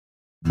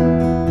Hello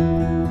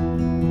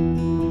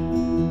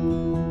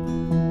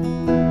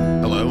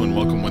and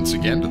welcome once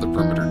again to the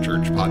Perimeter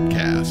Church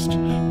podcast.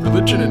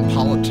 Religion and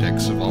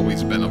politics have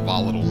always been a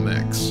volatile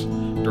mix.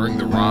 During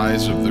the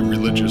rise of the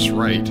religious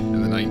right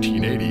in the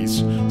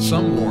 1980s,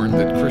 some warned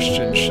that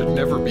Christians should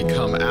never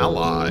become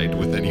allied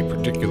with any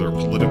particular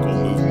political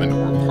movement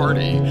or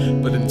party,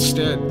 but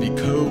instead be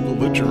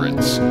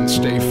co-belligerents and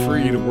stay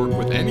free to work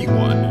with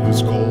anyone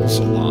whose goals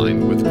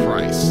align with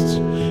Christ's.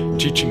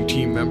 Teaching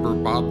team member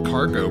Bob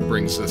Cargo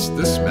brings us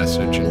this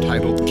message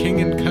entitled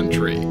King and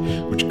Country,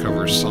 which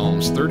covers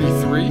Psalms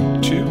 33,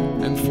 2,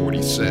 and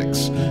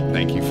 46.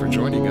 Thank you for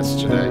joining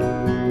us today.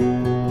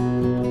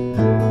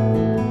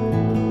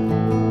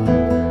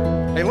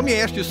 Hey, let me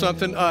ask you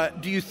something.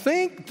 Do you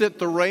think that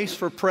the race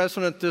for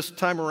president this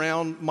time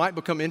around might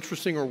become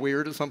interesting or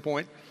weird at some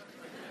point?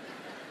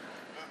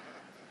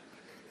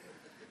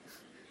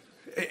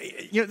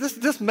 You know,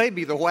 this may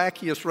be the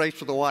wackiest race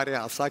for the White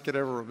House I could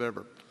ever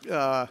remember.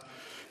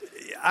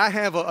 I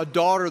have a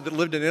daughter that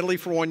lived in Italy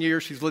for 1 year.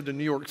 She's lived in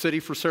New York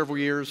City for several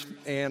years,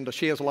 and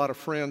she has a lot of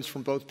friends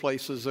from both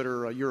places that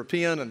are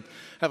European, and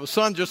have a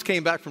son just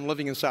came back from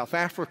living in South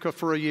Africa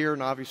for a year,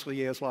 and obviously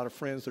he has a lot of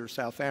friends that are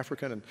South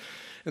African,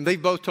 and they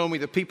both told me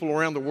that people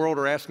around the world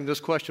are asking this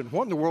question: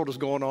 what in the world is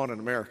going on in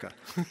America?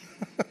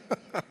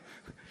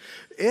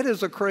 It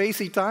is a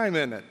crazy time,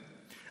 isn't it?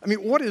 I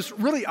mean, what is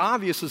really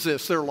obvious is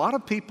this: there are a lot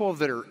of people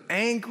that are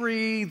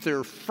angry,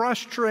 they're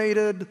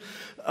frustrated,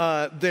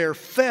 they're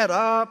fed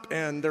up,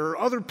 and there are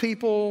other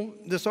people,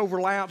 this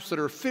overlaps, that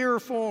are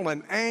fearful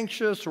and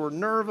anxious or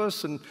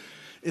nervous, and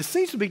it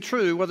seems to be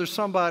true whether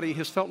somebody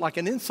has felt like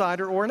an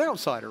insider or an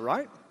outsider,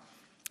 right?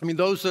 I mean,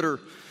 those that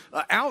are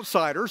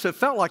outsiders have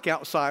felt like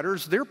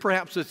outsiders. They're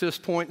perhaps at this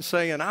point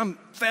saying, I'm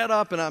fed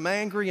up and I'm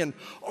angry, and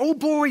oh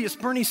boy, it's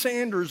Bernie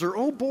Sanders, or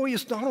oh boy,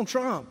 it's Donald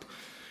Trump.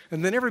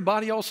 And then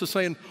everybody else is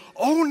saying,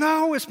 oh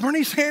no, it's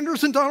Bernie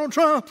Sanders and Donald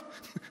Trump.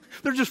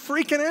 They're just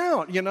freaking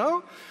out, you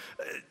know?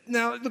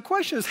 Now, the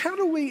question is, how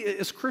do we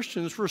as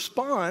Christians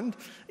respond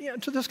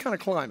to this kind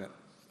of climate?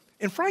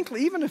 And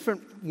frankly, even if it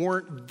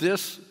weren't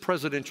this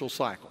presidential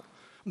cycle,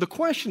 the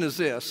question is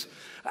this: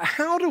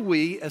 how do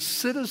we as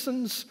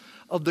citizens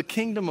of the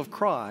kingdom of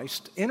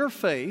Christ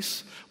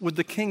interface with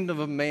the kingdom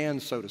of man,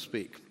 so to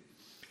speak?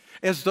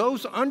 As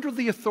those under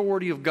the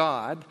authority of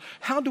God,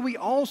 how do we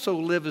also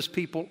live as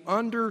people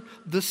under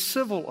the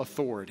civil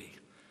authority?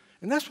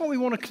 And that's what we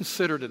want to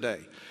consider today.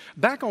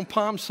 Back on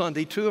Palm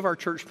Sunday, two of our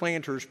church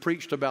planters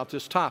preached about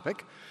this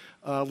topic.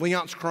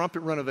 Leonce Crump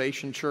at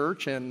Renovation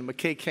Church and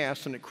McKay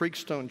Caston at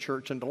Creekstone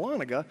Church in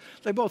Dahlonega.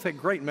 They both had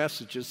great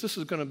messages. This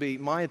is going to be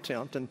my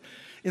attempt. And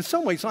in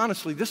some ways,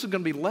 honestly, this is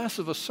going to be less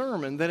of a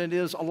sermon than it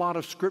is a lot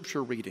of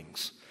scripture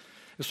readings.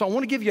 And so I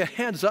want to give you a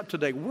heads up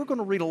today. We're going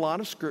to read a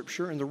lot of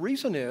scripture, and the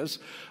reason is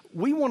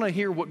we want to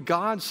hear what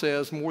God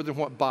says more than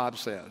what Bob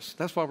says.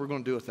 That's why we're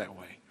going to do it that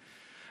way.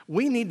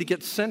 We need to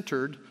get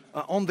centered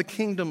on the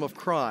kingdom of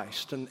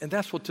Christ, and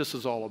that's what this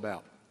is all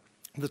about.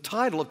 The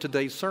title of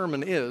today's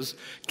sermon is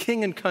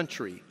King and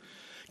Country.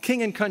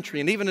 King and Country,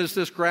 and even as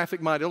this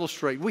graphic might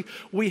illustrate,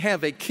 we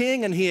have a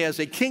king and he has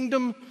a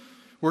kingdom.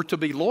 We're to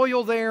be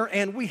loyal there,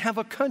 and we have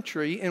a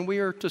country, and we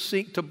are to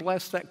seek to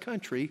bless that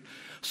country.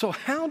 So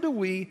how do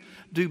we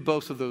do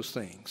both of those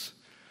things?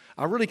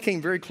 I really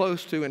came very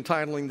close to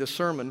entitling this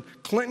sermon,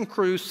 Clinton,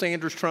 Cruz,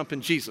 Sanders, Trump,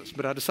 and Jesus,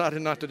 but I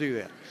decided not to do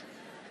that.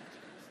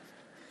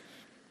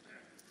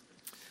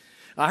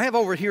 I have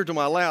over here to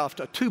my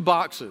left two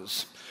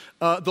boxes.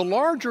 The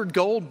larger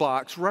gold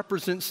box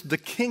represents the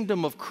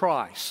kingdom of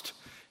Christ.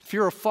 If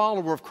you're a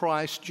follower of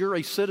Christ, you're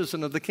a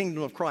citizen of the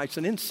kingdom of Christ.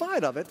 And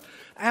inside of it,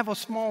 I have a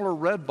smaller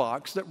red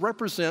box that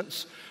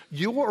represents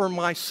your or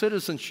my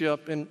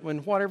citizenship in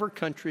whatever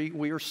country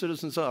we are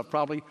citizens of.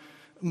 Probably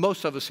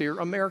most of us here,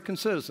 American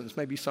citizens,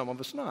 maybe some of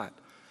us not.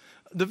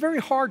 The very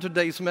heart of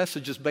today's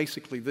message is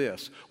basically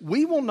this: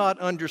 we will not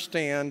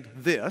understand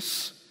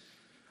this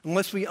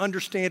unless we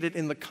understand it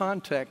in the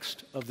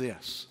context of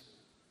this.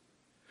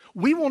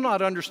 We will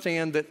not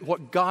understand that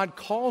what God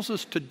calls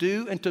us to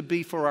do and to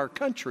be for our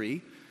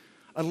country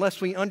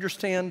unless we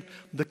understand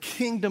the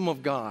kingdom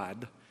of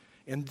God.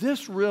 And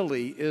this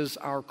really is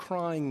our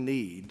crying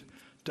need,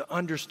 to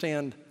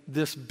understand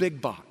this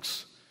big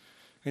box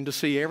and to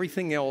see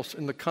everything else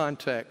in the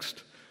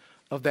context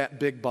of that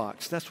big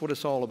box. That's what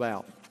it's all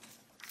about.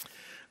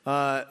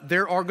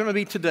 There are going to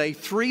be today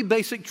three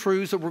basic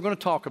truths that we're going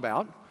to talk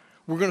about.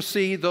 We're going to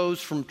see those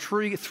from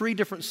three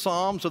different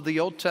Psalms of the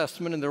Old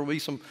Testament, and there will be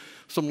some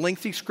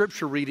lengthy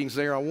scripture readings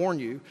there, I warn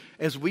you,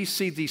 as we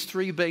see these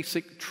three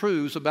basic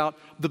truths about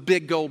the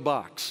big gold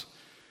box.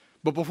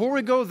 But before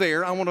we go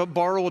there, I want to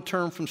borrow a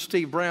term from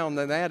Steve Brown,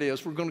 and that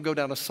is we're going to go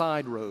down a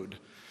side road.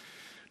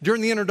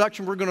 During the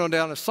introduction, we're going to go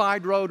down a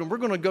side road, and we're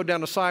going to go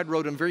down a side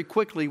road, and very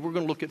quickly, we're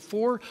going to look at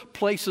 4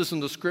 places in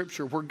the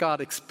Scripture where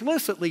God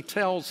explicitly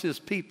tells His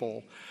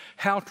people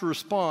how to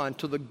respond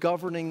to the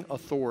governing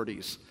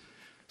authorities.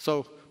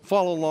 So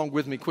follow along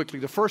with me quickly.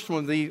 The first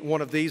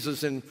one of these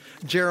is in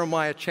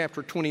Jeremiah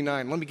chapter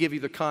 29. Let me give you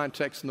the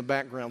context and the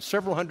background.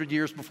 Several hundred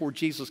years before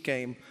Jesus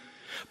came,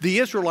 The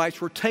Israelites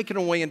were taken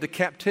away into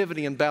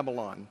captivity in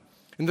Babylon.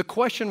 And the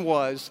question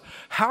was,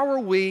 how are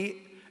we,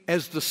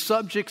 as the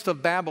subjects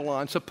of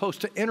Babylon,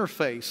 supposed to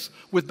interface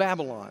with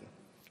Babylon?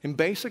 And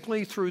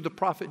basically, through the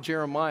prophet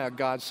Jeremiah,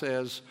 God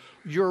says,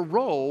 your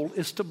role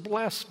is to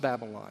bless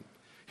Babylon.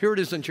 Here it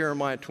is in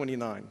Jeremiah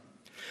 29.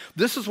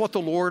 This is what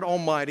the Lord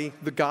Almighty,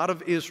 the God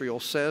of Israel,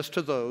 says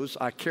to those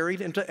I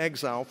carried into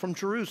exile from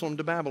Jerusalem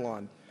to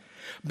Babylon.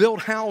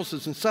 Build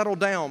houses and settle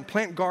down,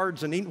 plant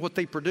gardens and eat what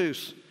they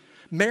produce.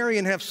 Marry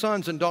and have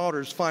sons and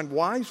daughters. Find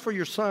wives for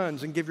your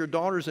sons and give your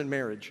daughters in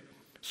marriage,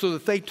 so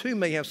that they too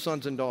may have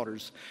sons and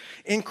daughters.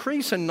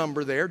 Increase in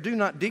number there, do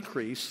not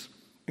decrease,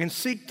 and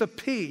seek the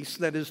peace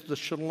that is the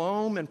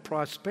shalom and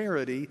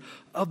prosperity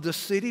of the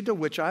city to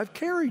which I've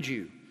carried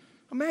you.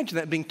 Imagine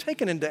that, being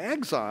taken into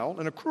exile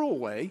in a cruel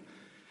way,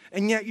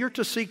 and yet you're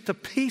to seek the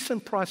peace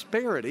and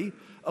prosperity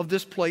of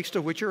this place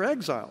to which you're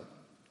exiled.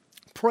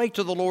 Pray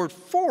to the Lord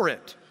for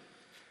it,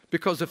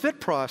 because if it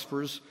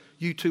prospers,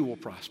 you too will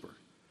prosper.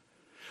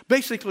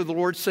 Basically, the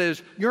Lord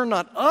says, you're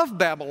not of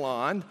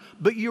Babylon,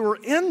 but you are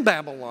in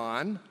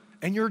Babylon,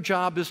 and your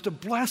job is to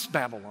bless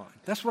Babylon.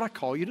 That's what I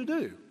call you to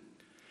do.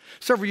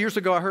 Several years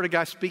ago, I heard a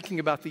guy speaking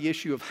about the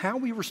issue of how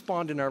we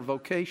respond in our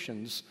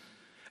vocations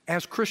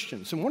as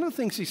Christians. And one of the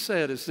things he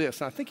said is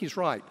this, and I think he's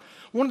right.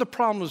 One of the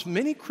problems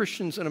many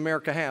Christians in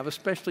America have,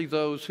 especially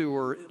those who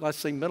are, let's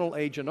say, middle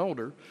age and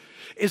older,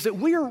 is that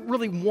we are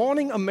really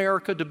wanting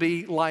America to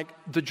be like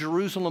the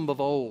Jerusalem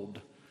of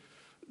old,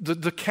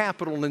 the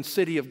capital and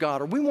city of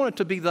God, or we want it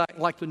to be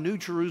like the New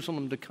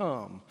Jerusalem to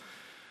come.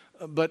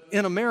 But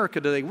in America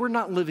today, we're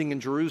not living in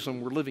Jerusalem,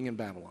 we're living in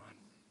Babylon.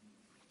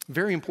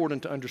 Very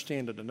important to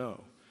understand and to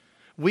know.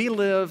 We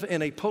live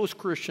in a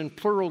post-Christian,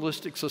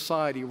 pluralistic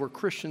society where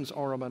Christians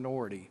are a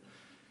minority.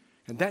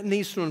 And that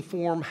needs to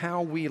inform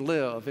how we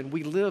live, and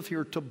we live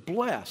here to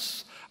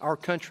bless our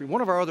country.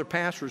 One of our other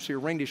pastors here,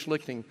 Randy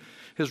Schlichting,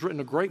 has written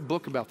a great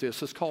book about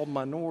this. It's called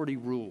Minority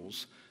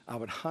Rules. I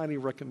would highly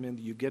recommend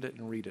that you get it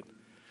and read it.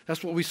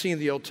 That's what we see in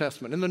the Old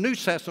Testament. In the New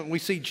Testament, we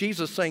see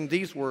Jesus saying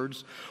these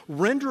words,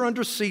 render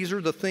unto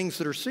Caesar the things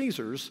that are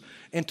Caesar's,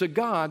 and to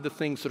God the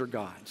things that are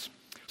God's.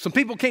 Some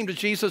people came to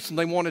Jesus and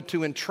they wanted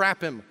to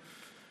entrap him.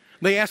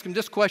 They asked him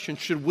this question,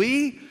 should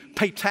we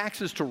pay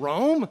taxes to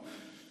Rome?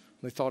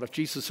 They thought if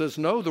Jesus says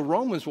no, the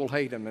Romans will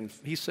hate him. And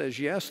he says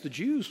yes, the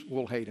Jews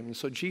will hate him. And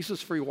so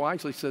Jesus very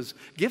wisely says,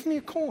 give me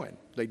a coin.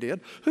 They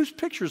did. Whose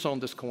picture's on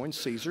this coin?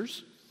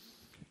 Caesar's.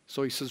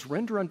 So he says,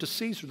 render unto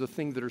Caesar the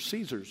things that are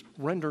Caesar's.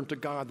 Render unto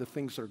God the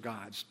things that are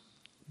God's.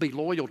 Be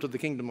loyal to the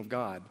kingdom of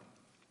God,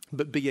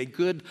 but be a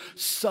good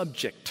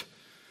subject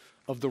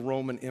of the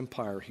Roman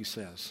Empire, he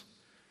says.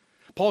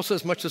 Paul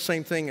says much the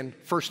same thing in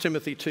 1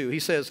 Timothy 2. He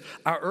says,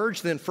 I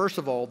urge then, first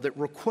of all, that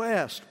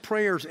request,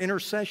 prayers,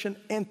 intercession,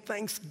 and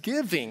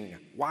thanksgiving,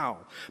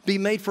 be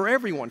made for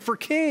everyone, for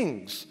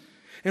kings,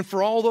 and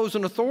for all those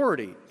in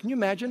authority. Can you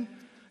imagine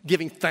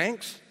giving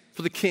thanks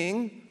for the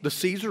king, the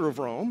Caesar of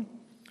Rome?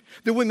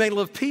 That we may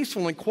live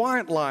peaceful and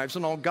quiet lives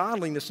in all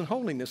godliness and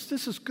holiness.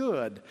 This is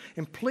good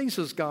and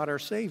pleases God our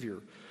Savior,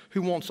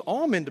 who wants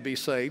all men to be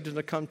saved and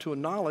to come to a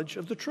knowledge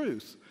of the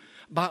truth.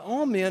 By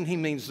all men, he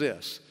means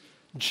this,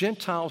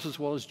 Gentiles as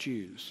well as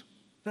Jews.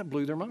 That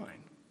blew their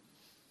mind.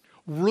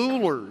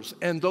 Rulers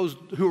and those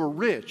who are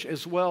rich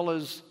as well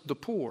as the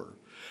poor.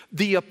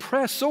 The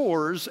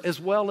oppressors as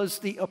well as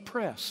the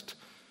oppressed.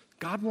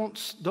 God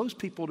wants those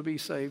people to be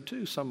saved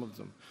too, some of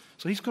them.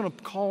 So he's going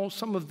to call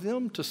some of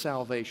them to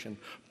salvation.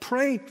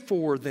 Pray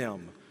for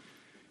them.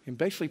 And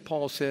basically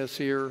Paul says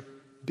here,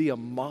 be a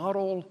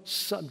model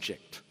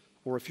subject.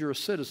 Or if you're a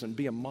citizen,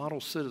 be a model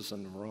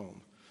citizen of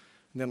Rome.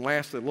 And then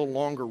lastly, a little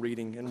longer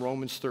reading in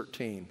Romans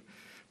 13.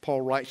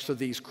 Paul writes to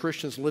these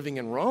Christians living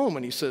in Rome,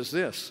 and he says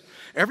this,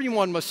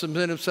 everyone must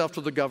submit himself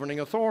to the governing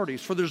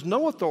authorities, for there's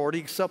no authority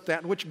except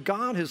that which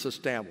God has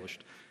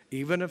established,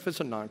 even if it's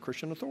a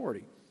non-Christian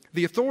authority.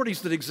 The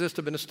authorities that exist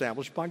have been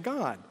established by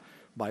God,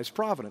 by his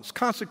providence.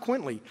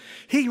 Consequently,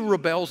 he who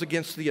rebels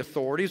against the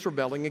authorities,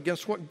 rebelling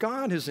against what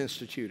God has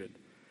instituted.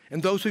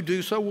 And those who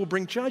do so will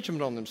bring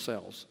judgment on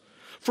themselves.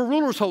 For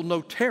rulers hold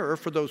no terror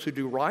for those who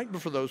do right,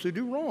 but for those who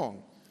do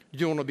wrong. Do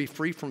you want to be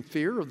free from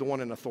fear of the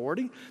one in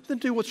authority? Then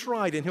do what's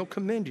right, and he'll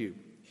commend you.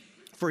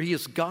 For he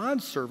is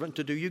God's servant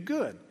to do you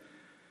good.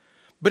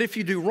 But if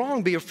you do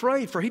wrong, be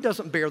afraid, for he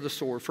doesn't bear the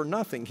sword for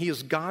nothing. He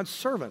is God's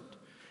servant,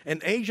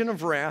 an agent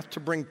of wrath to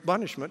bring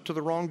punishment to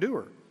the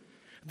wrongdoer.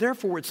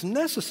 Therefore, it's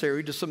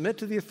necessary to submit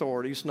to the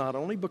authorities not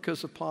only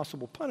because of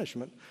possible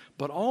punishment,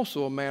 but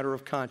also a matter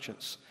of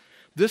conscience.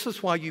 This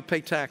is why you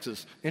pay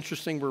taxes.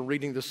 Interesting, we're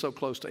reading this so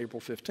close to April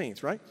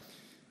 15th, right?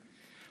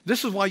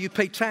 This is why you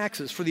pay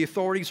taxes, for the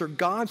authorities are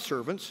God's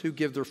servants who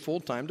give their full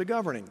time to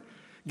governing.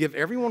 Give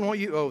everyone what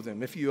you owe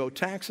them. If you owe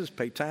taxes,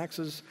 pay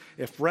taxes.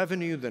 If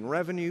revenue, then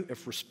revenue.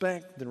 If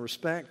respect, then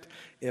respect.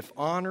 If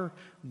honor,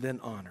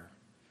 then honor.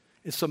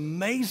 It's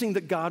amazing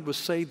that God would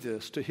say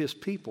this to his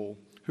people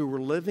who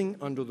were living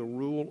under the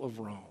rule of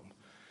Rome.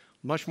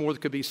 Much more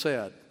that could be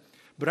said.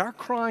 But our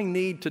crying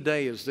need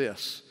today is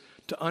this,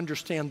 to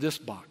understand this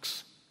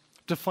box,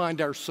 to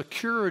find our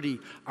security,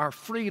 our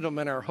freedom,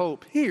 and our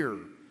hope here.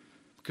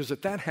 Because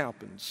if that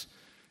happens,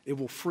 it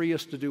will free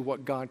us to do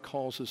what God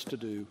calls us to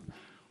do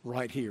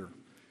right here.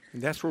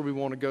 And that's where we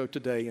want to go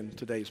today in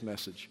today's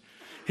message.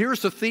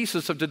 Here's the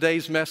thesis of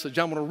today's message.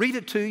 I'm going to read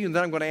it to you, and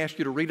then I'm going to ask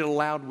you to read it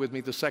aloud with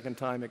me the second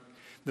time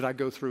that I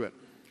go through it.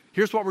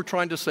 Here's what we're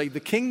trying to say. The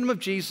kingdom of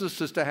Jesus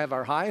is to have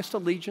our highest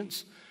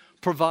allegiance,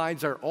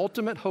 provides our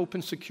ultimate hope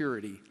and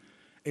security,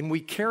 and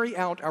we carry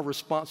out our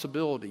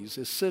responsibilities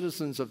as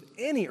citizens of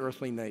any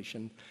earthly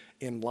nation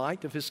in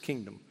light of his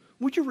kingdom.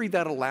 Would you read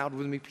that aloud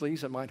with me,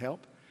 please? That might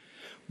help.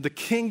 The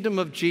kingdom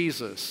of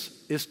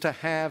Jesus is to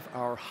have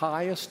our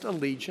highest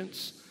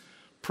allegiance,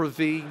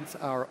 provides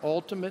our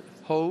ultimate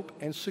hope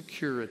and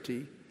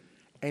security,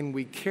 and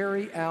we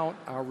carry out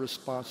our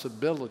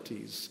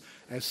responsibilities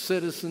as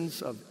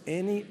citizens of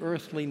any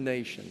earthly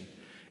nation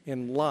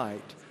in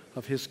light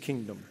of his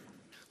kingdom.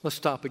 Let's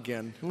stop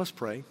again and let's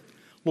pray.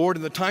 Lord,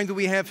 in the time that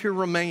we have here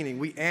remaining,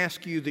 we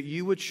ask you that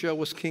you would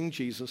show us King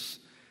Jesus,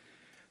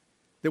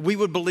 that we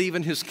would believe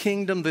in his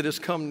kingdom that has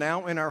come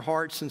now in our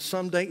hearts, and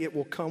someday it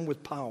will come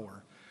with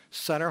power.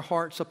 Set our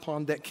hearts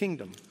upon that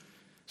kingdom.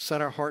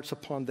 Set our hearts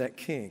upon that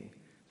King.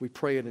 We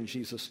pray it in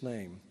Jesus'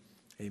 name.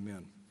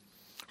 Amen.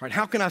 All right,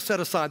 how can I set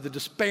aside the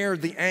despair,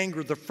 the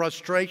anger, the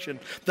frustration,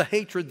 the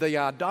hatred, the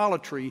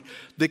idolatry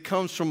that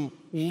comes from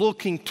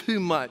looking too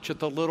much at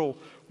the little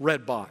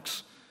red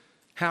box?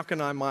 How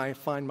can I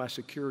find my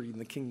security in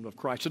the kingdom of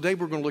Christ? Today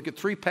we're going to look at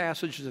three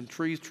passages and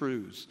three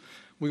truths.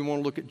 We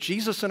want to look at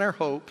Jesus and our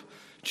hope,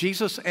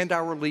 Jesus and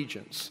our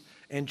allegiance,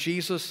 and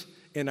Jesus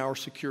and our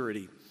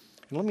security.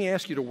 And let me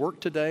ask you to work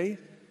today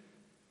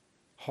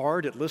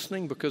hard at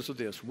listening because of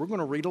this. We're going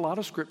to read a lot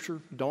of scripture.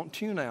 Don't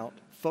tune out.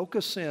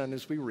 Focus in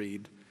as we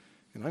read.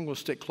 And I'm going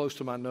to stick close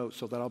to my notes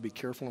so that I'll be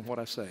careful in what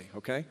I say,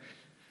 okay?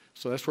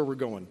 So that's where we're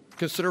going.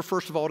 Consider,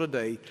 first of all,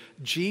 today,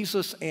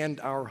 Jesus and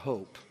our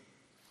hope.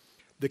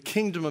 The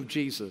kingdom of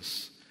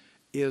Jesus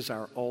is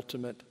our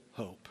ultimate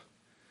hope.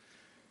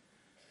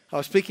 I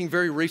was speaking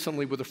very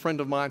recently with a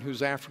friend of mine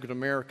who's African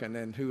American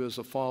and who is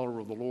a follower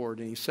of the Lord,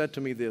 and he said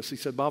to me this. He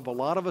said, Bob, a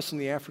lot of us in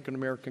the African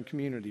American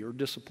community are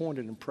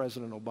disappointed in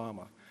President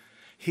Obama.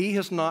 He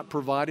has not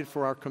provided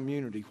for our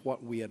community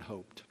what we had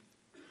hoped.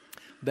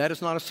 That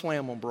is not a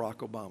slam on Barack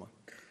Obama.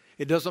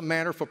 It doesn't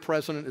matter if a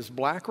president is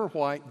black or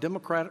white,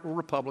 Democrat or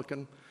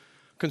Republican,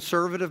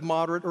 conservative,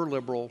 moderate, or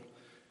liberal.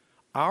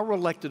 Our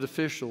elected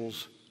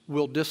officials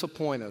will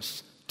disappoint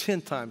us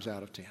 10 times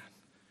out of 10.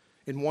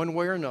 In one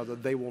way or another,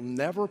 they will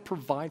never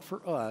provide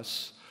for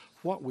us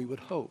what we would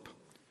hope.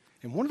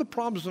 And one of the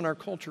problems in our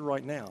culture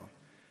right now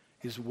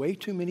is way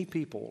too many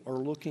people are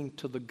looking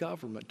to the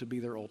government to be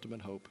their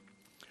ultimate hope.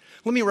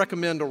 Let me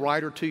recommend a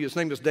writer to you. His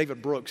name is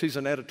David Brooks. He's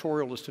an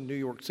editorialist in New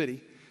York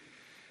City.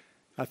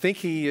 I think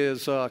he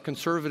is a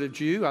conservative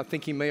Jew. I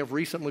think he may have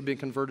recently been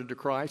converted to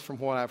Christ from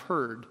what I've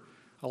heard.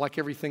 I like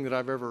everything that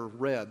I've ever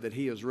read that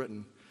he has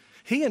written.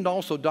 He and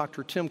also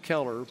Dr. Tim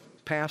Keller,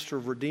 pastor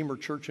of Redeemer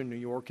Church in New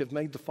York, have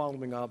made the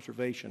following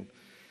observation.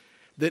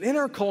 That in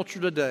our culture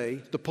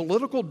today, the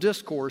political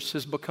discourse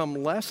has become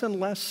less and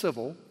less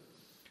civil.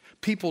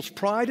 People's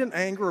pride and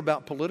anger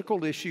about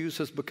political issues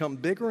has become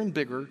bigger and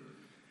bigger.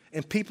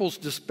 And people's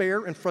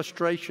despair and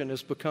frustration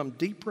has become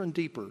deeper and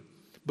deeper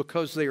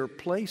because they are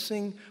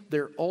placing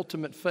their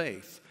ultimate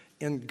faith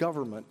in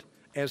government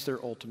as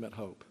their ultimate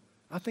hope.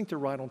 I think they're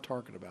right on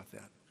target about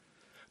that.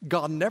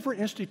 God never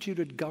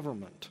instituted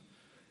government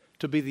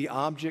to be the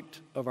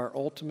object of our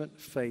ultimate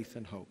faith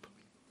and hope.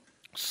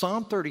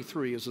 Psalm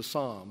 33 is a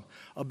psalm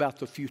about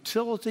the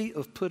futility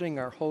of putting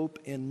our hope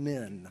in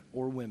men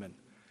or women.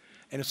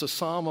 And it's a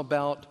psalm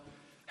about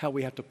how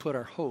we have to put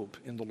our hope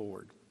in the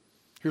Lord.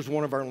 Here's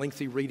one of our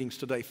lengthy readings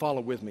today.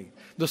 Follow with me.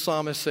 The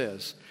psalmist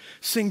says,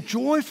 "Sing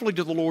joyfully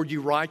to the Lord, you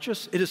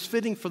righteous. It is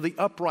fitting for the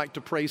upright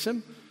to praise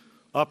him.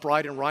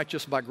 Upright and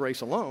righteous by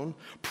grace alone.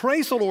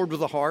 Praise the Lord with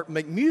the harp.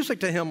 Make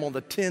music to him on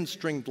the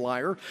 10-stringed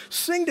lyre.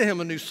 Sing to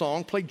him a new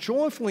song. Play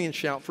joyfully and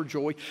shout for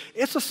joy."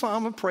 It's a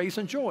psalm of praise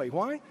and joy.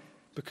 Why?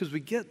 Because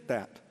we get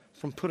that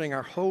from putting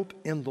our hope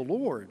in the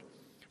Lord.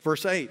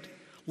 Verse 8,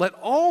 "Let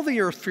all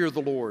the earth fear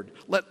the Lord.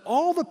 Let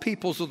all the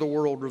peoples of the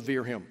world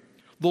revere him.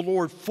 The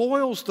Lord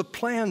foils the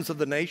plans of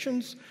the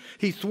nations.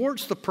 He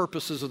thwarts the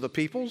purposes of the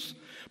peoples.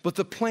 But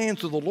the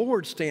plans of the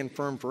Lord stand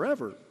firm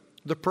forever,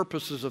 the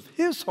purposes of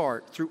his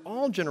heart through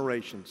all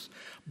generations.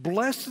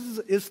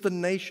 Blessed is the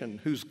nation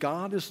whose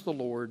God is the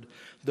Lord,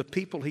 the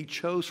people he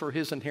chose for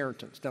his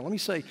inheritance." Now let me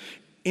say,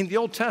 in the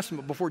Old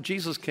Testament, before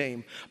Jesus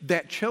came,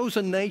 that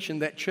chosen nation,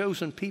 that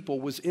chosen people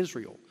was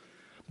Israel.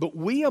 But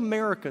we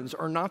Americans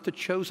are not the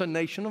chosen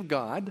nation of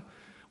God.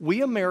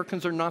 We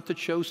Americans are not the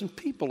chosen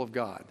people of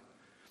God.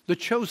 The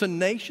chosen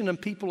nation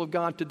and people of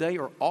God today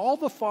are all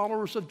the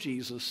followers of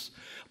Jesus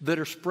that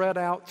are spread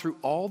out through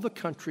all the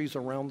countries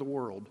around the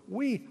world.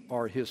 We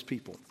are his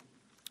people.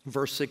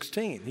 Verse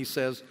 16, he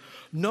says,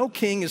 "No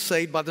king is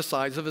saved by the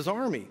size of his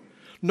army.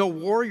 No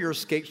warrior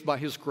escapes by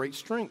his great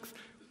strength."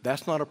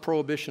 That's not a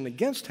prohibition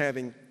against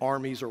having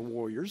armies or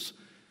warriors.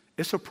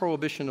 It's a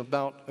prohibition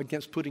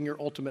against putting your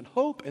ultimate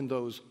hope in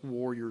those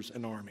warriors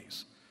and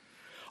armies.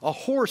 A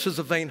horse is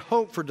a vain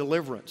hope for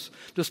deliverance.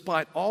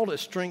 Despite all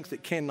its strength,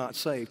 it cannot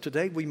save.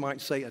 Today we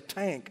might say a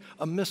tank,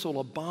 a missile,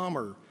 a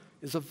bomber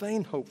is a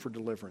vain hope for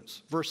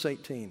deliverance. Verse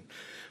 18,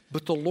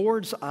 but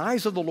the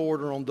eyes of the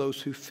Lord are on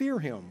those who fear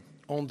him,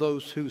 on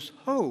those whose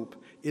hope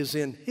is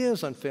in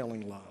his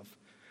unfailing love.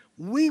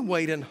 We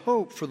wait in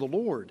hope for the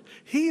Lord.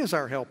 He is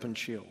our help and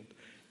shield.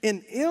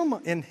 In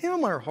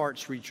him our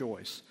hearts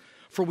rejoice,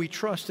 for we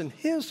trust in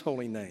his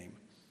holy name.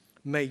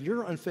 May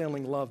your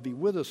unfailing love be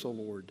with us, O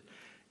Lord,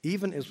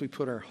 even as we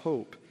put our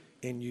hope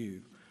in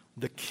you.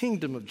 The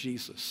kingdom of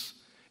Jesus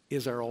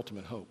is our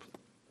ultimate hope.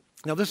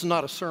 Now, this is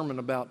not a sermon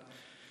about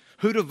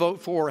who to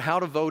vote for or how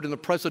to vote in the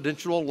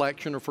presidential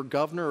election or for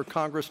governor or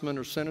congressman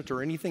or senator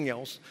or anything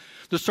else.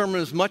 The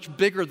sermon is much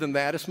bigger than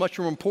that. It's much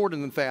more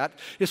important than that.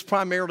 It's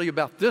primarily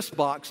about this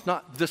box,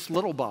 not this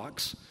little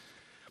box.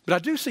 But I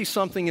do see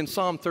something in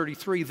Psalm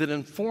 33 that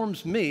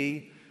informs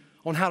me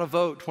on how to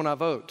vote when I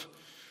vote.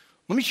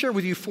 Let me share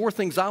with you 4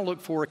 things I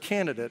look for a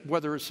candidate,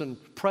 whether it's in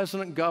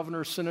president,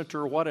 governor, senator,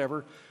 or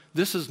whatever.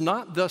 This is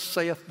not thus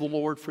saith the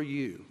Lord for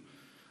you.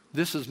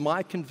 This is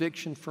my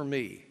conviction for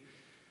me.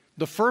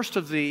 The first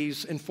of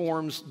these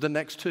informs the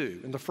next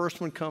 2, and the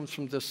first one comes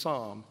from this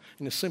psalm,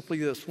 and it's simply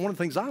this. One of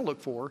the things I look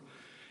for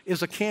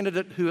is a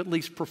candidate who at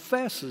least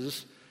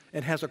professes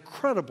and has a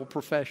credible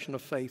profession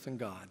of faith in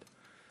God.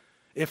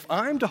 If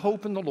I'm to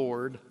hope in the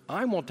Lord,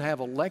 I want to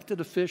have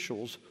elected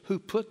officials who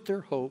put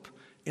their hope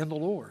in the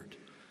Lord.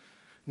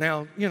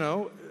 Now,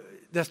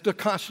 that's the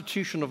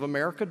Constitution of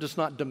America does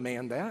not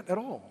demand that at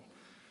all.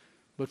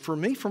 But for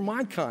me, for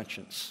my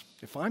conscience,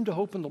 if I'm to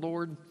hope in the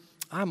Lord,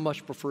 I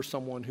much prefer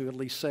someone who at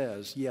least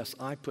says, yes,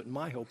 I put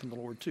my hope in the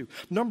Lord too.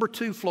 Number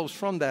 2 flows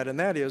from that, and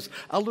that is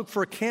I look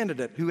for a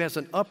candidate who has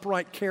an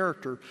upright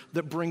character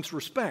that brings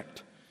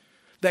respect.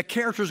 That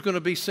character is going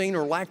to be seen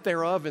or lack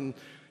thereof in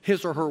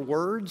his or her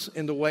words,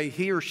 in the way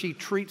he or she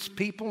treats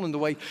people, in the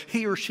way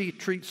he or she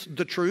treats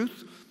the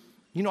truth.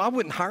 I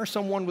wouldn't hire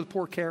someone with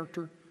poor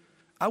character.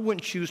 I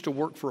wouldn't choose to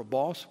work for a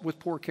boss with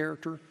poor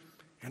character.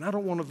 And I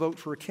don't want to vote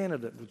for a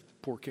candidate with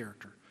poor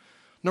character.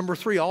 Number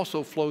 3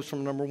 also flows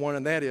from number 1,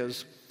 and that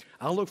is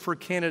I look for a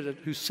candidate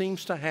who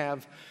seems to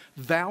have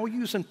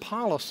values and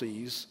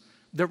policies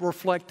that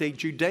reflect a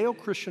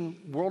Judeo-Christian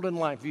world and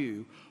life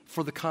view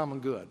for the common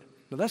good.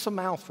 Now, that's a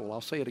mouthful.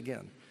 I'll say it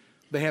again.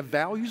 They have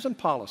values and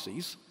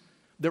policies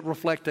that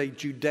reflect a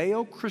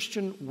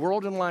Judeo-Christian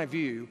world and life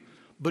view,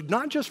 but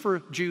not just for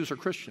Jews or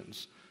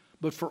Christians,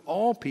 but for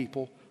all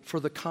people for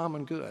the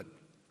common good.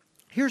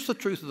 Here's the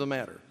truth of the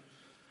matter.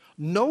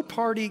 No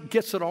party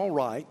gets it all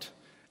right,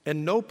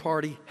 and no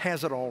party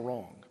has it all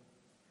wrong.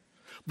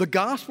 The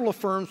gospel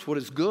affirms what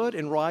is good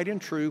and right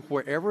and true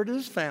wherever it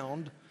is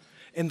found,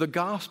 and the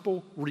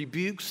gospel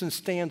rebukes and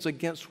stands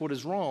against what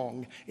is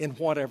wrong in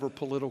whatever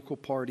political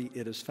party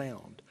it is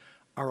found.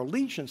 Our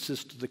allegiance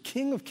is to the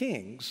King of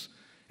Kings,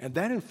 and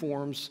that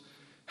informs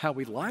how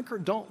we like or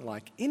don't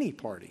like any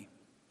party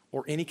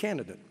or any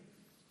candidate.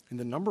 And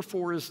the number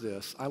 4 is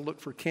this. I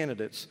look for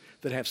candidates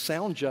that have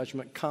sound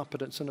judgment,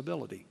 competence, and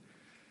ability.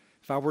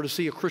 If I were to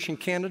see a Christian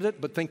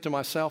candidate but think to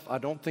myself, I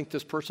don't think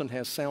this person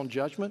has sound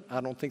judgment, I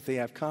don't think they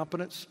have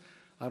competence,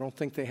 I don't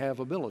think they have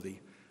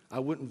ability, I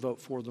wouldn't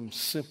vote for them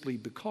simply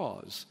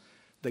because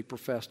they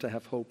profess to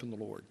have hope in the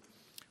Lord.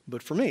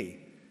 But for me,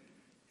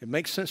 it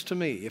makes sense to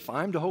me. If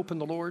I'm to hope in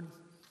the Lord,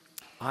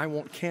 I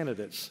want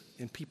candidates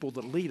and people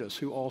that lead us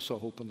who also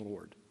hope in the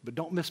Lord. But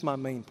don't miss my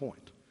main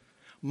point.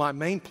 My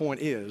main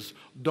point is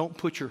don't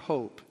put your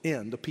hope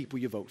in the people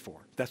you vote for.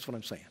 That's what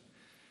I'm saying.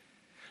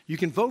 You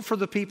can vote for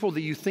the people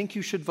that you think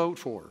you should vote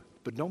for,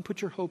 but don't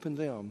put your hope in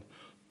them.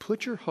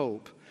 Put your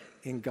hope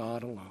in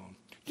God alone.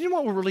 Do you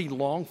know what we really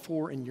long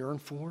for and yearn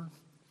for?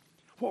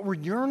 What we're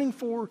yearning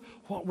for,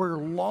 what we're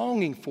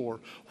longing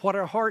for, what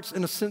our hearts,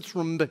 in a sense,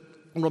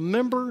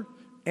 remember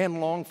and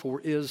long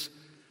for is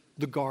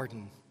the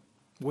garden,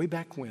 way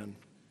back when.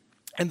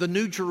 And the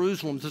new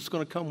Jerusalem that's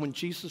going to come when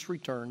Jesus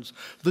returns,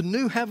 the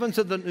new heavens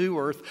and the new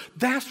earth,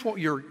 that's what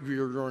you're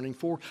yearning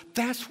for.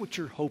 That's what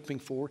you're hoping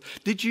for.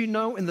 Did you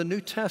know in the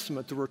New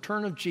Testament, the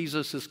return of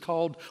Jesus is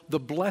called the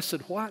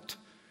blessed what?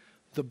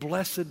 The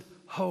blessed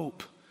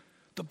hope.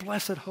 The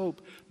blessed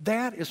hope.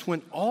 That is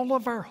when all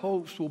of our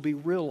hopes will be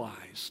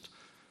realized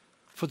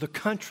for the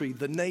country,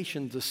 the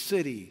nation, the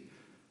city,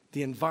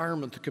 the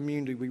environment, the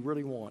community we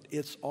really want.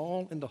 It's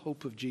all in the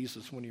hope of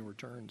Jesus when he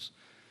returns.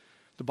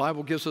 The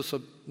Bible gives us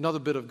another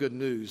bit of good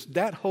news.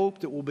 That hope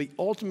that will be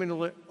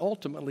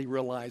ultimately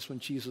realized when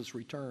Jesus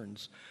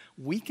returns.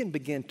 We can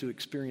begin to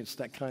experience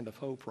that kind of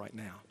hope right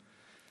now.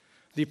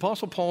 The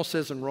Apostle Paul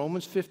says in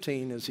Romans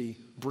 15, as he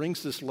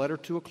brings this letter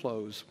to a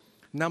close,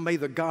 now may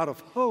the God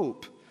of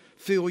hope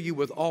fill you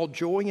with all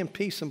joy and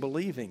peace in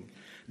believing,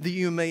 that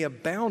you may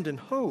abound in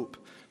hope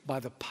by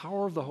the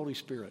power of the Holy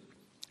Spirit.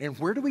 And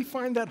where do we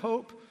find that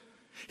hope?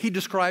 He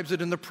describes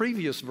it in the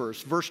previous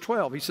verse, verse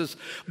 12. He says,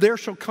 there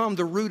shall come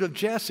the root of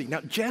Jesse. Now,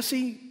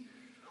 Jesse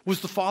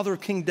was the father of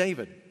King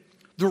David.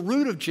 The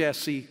root of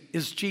Jesse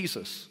is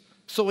Jesus.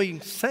 So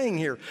he's saying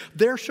here,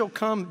 there shall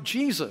come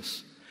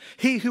Jesus.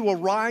 He who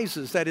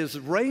arises, that is,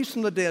 raised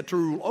from the dead to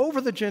rule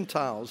over the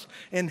Gentiles,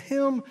 and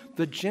him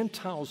the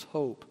Gentiles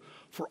hope.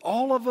 For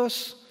all of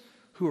us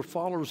who are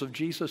followers of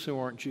Jesus who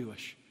aren't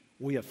Jewish,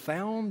 we have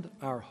found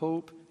our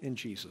hope in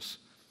Jesus.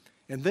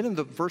 And then in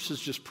the verses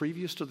just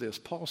previous to this,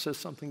 Paul says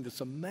something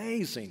that's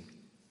amazing.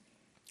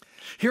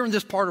 Here in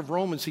this part of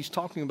Romans, he's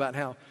talking about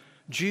how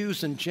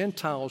Jews and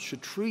Gentiles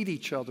should treat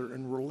each other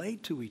and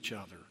relate to each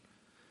other.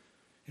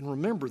 And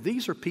remember,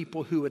 these are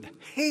people who had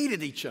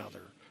hated each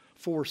other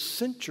for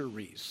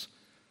centuries.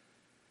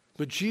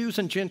 But Jews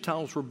and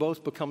Gentiles were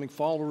both becoming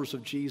followers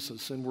of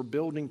Jesus and were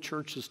building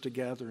churches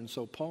together. And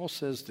so Paul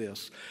says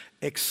this,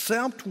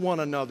 accept one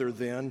another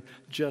then,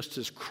 just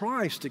as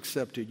Christ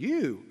accepted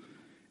you,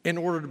 in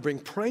order to bring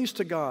praise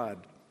to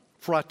God.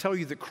 For I tell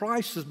you that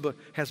Christ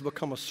has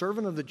become a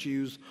servant of the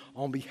Jews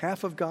on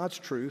behalf of God's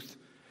truth,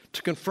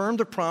 to confirm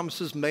the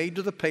promises made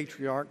to the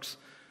patriarchs,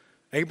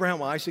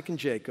 Abraham, Isaac, and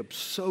Jacob,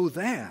 so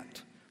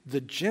that the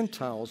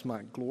Gentiles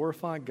might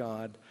glorify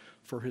God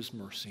for his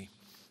mercy.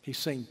 He's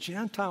saying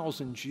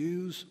Gentiles and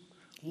Jews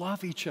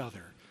love each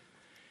other.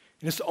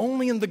 And it's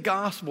only in the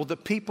gospel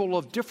that people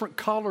of different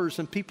colors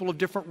and people of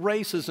different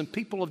races and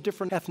people of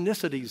different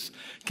ethnicities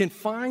can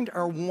find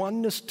our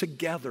oneness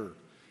together,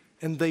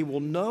 and they will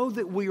know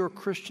that we are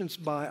Christians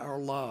by our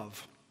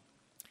love.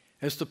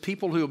 As the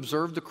people who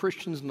observed the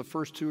Christians in the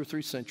first 2 or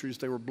 3 centuries,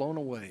 they were blown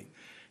away.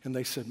 And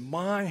they said,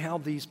 my, how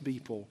these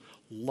people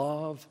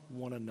love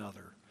one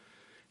another.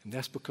 And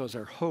that's because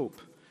our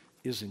hope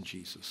is in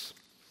Jesus.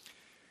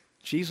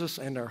 Jesus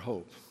and our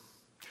hope.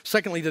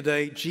 Secondly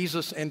today,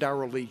 Jesus and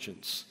our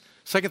allegiance.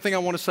 Second thing I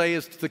want to say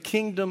is the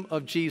kingdom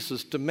of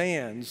Jesus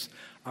demands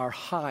our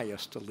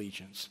highest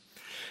allegiance.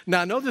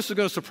 Now, I know this is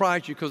going to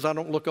surprise you because I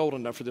don't look old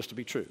enough for this to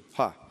be true.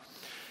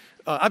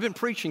 I've been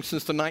preaching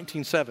since the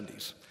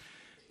 1970s.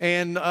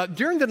 And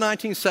during the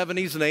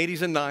 1970s and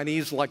 80s and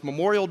 90s, like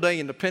Memorial Day,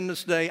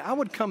 Independence Day, I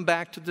would come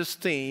back to this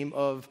theme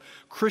of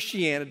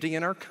Christianity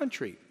in our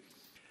country.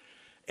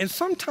 And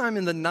sometime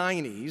in the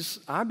 90s,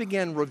 I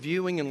began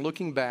reviewing and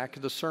looking back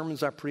at the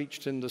sermons I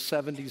preached in the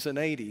 70s and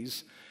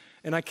 80s,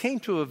 and I came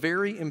to a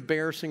very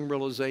embarrassing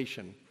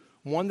realization,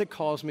 one that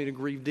caused me to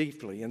grieve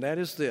deeply, and that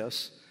is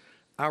this.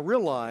 I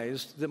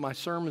realized that my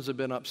sermons had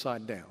been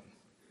upside down.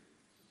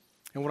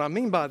 And what I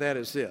mean by that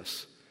is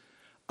this.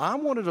 I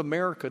wanted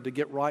America to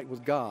get right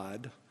with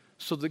God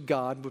so that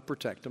God would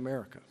protect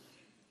America,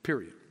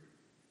 period.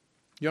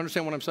 You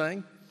understand what I'm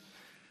saying?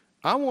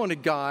 I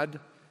wanted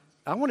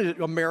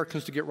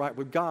Americans to get right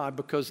with God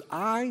because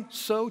I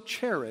so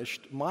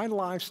cherished my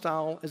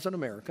lifestyle as an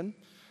American,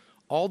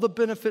 all the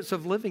benefits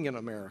of living in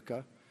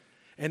America,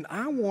 and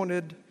I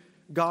wanted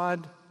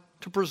God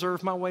to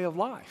preserve my way of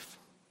life.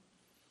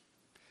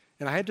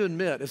 And I had to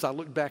admit, as I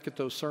looked back at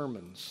those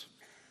sermons,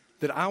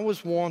 that I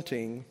was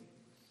wanting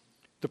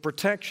the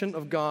protection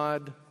of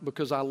God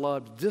because I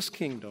loved this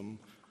kingdom,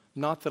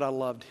 not that I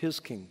loved his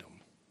kingdom.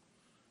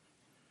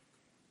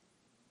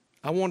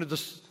 I wanted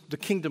the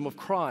kingdom of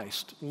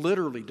Christ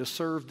literally to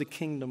serve the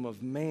kingdom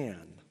of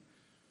man.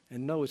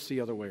 And no, it's the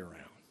other way around.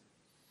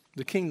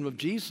 The kingdom of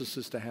Jesus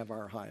is to have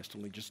our highest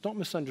allegiance. Don't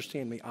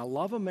misunderstand me. I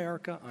love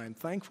America. I am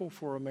thankful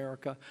for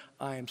America.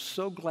 I am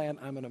so glad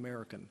I'm an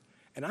American.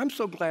 And I'm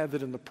so glad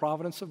that in the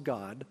providence of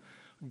God,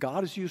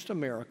 God has used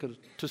America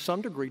to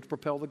some degree to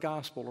propel the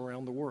gospel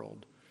around the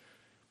world.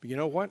 But you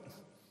know what?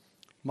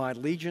 My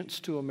allegiance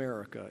to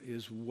America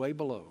is way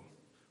below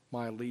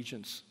my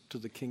allegiance to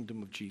the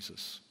kingdom of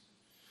Jesus.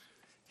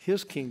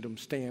 His kingdom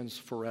stands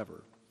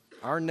forever.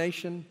 Our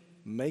nation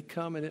may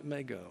come and it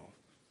may go.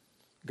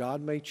 God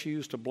may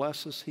choose to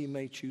bless us. He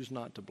may choose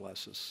not to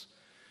bless us.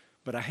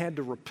 But I had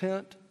to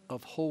repent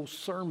of whole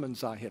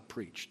sermons I had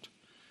preached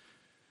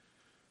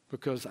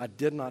because I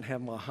did not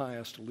have my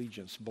highest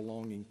allegiance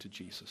belonging to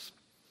Jesus.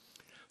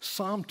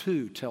 Psalm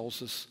 2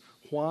 tells us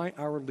why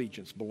our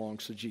allegiance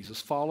belongs to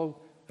Jesus. Follow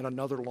in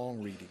another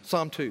long reading.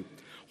 Psalm 2.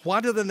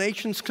 Why do the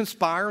nations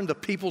conspire and the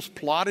peoples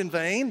plot in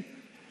vain?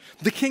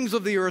 The kings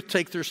of the earth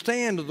take their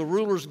stand, and the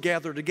rulers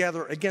gather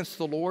together against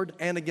the Lord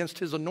and against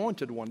his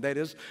anointed one, that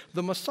is,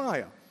 the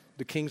Messiah.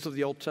 The kings of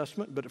the Old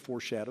Testament, but it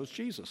foreshadows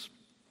Jesus.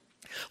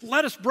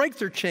 Let us break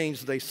their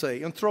chains, they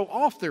say, and throw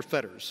off their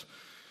fetters.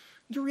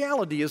 The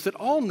reality is that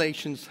all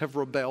nations have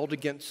rebelled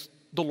against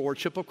the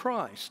lordship of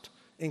Christ,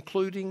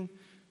 including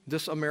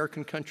this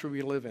American country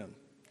we live in.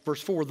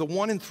 Verse 4, the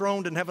one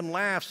enthroned in heaven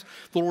laughs,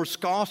 the Lord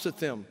scoffs at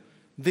them.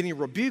 Then he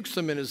rebukes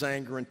them in his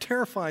anger and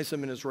terrifies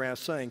them in his wrath,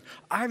 saying,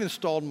 I've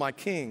installed my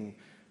king.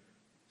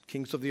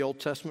 Kings of the Old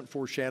Testament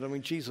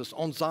foreshadowing Jesus.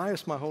 On Zion,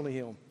 my holy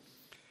hill.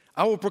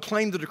 I will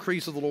proclaim the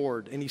decrees of the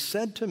Lord. And he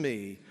said to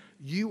me,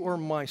 you are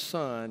my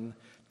son.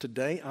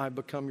 Today I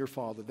become your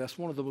father. That's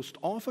one of the most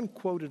often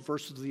quoted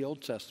verses of the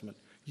Old Testament,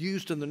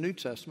 used in the New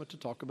Testament to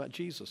talk about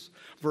Jesus.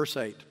 Verse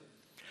 8.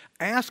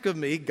 Ask of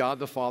me, God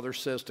the Father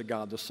says to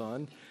God the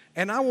Son,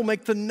 and I will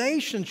make the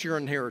nations your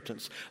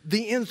inheritance,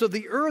 the ends of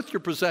the earth your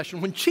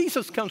possession. When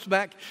Jesus comes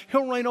back,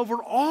 he'll reign over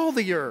all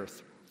the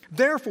earth.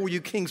 Therefore,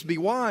 you kings, be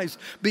wise.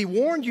 Be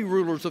warned, you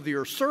rulers of the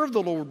earth. Serve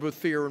the Lord with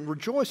fear and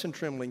rejoice in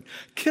trembling.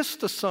 Kiss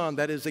the Son,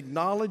 that is,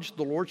 acknowledge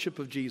the lordship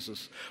of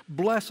Jesus.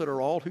 Blessed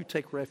are all who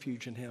take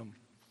refuge in him.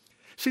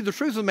 See, the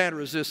truth of the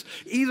matter is this.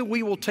 Either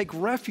we will take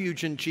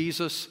refuge in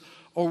Jesus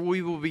or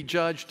we will be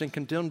judged and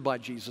condemned by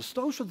Jesus.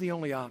 Those are the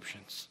only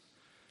options.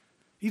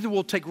 Either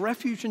we'll take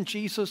refuge in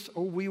Jesus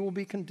or we will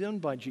be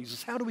condemned by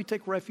Jesus. How do we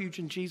take refuge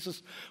in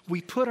Jesus? We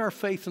put our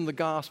faith in the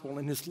gospel,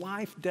 in his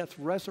life, death,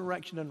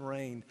 resurrection, and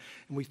reign,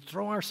 and we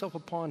throw ourselves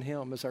upon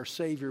him as our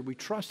Savior. We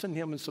trust in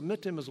him and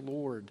submit to him as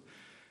Lord.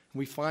 And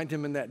we find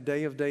him in that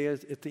day of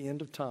days at the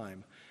end of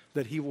time,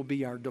 that he will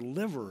be our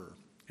deliverer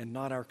and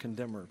not our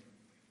condemner.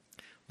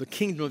 The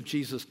kingdom of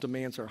Jesus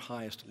demands our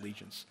highest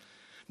allegiance.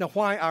 Now,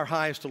 why our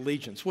highest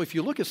allegiance? Well, if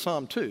you look at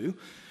Psalm 2,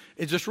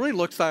 it just really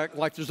looks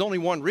like there's only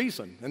one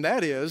reason, and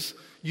that is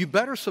you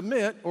better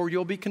submit or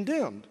you'll be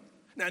condemned.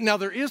 Now,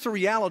 there is the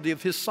reality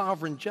of his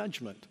sovereign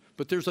judgment,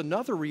 but there's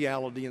another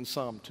reality in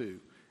Psalm 2,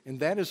 and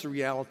that is the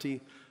reality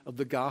of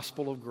the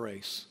gospel of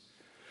grace.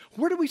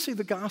 Where do we see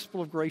the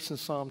gospel of grace in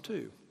Psalm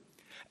 2?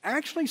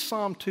 Actually,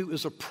 Psalm 2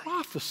 is a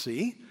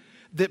prophecy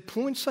that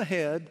points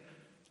ahead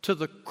to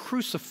the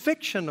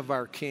crucifixion of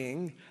our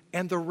King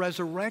and the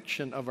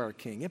resurrection of our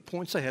King. It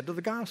points ahead to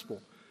the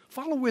gospel.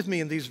 Follow with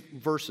me in these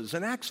verses.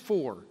 In Acts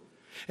 4,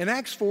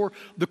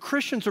 the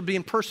Christians are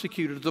being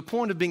persecuted to the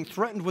point of being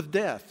threatened with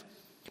death.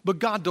 But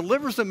God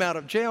delivers them out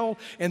of jail,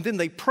 and then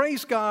they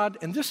praise God,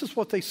 and this is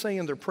what they say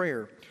in their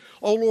prayer.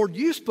 "O Lord,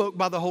 you spoke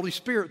by the Holy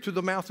Spirit through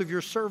the mouth of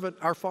your servant,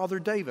 our father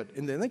David."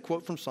 And then they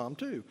quote from Psalm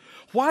 2.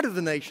 "Why do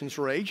the nations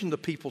rage and the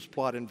peoples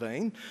plot in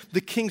vain?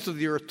 The kings of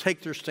the earth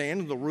take their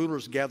stand, and the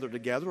rulers gather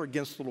together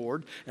against the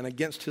Lord and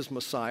against his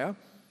Messiah.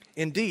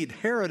 Indeed,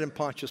 Herod and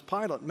Pontius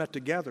Pilate met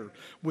together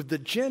with the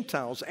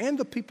Gentiles and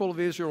the people of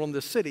Israel in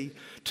the city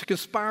to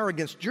conspire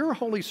against your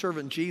holy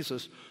servant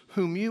Jesus,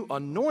 whom you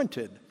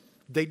anointed.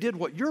 They did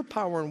what your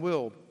power and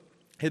will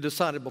had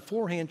decided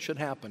beforehand should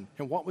happen."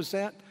 And what was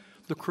that?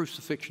 The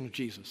crucifixion of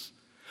Jesus.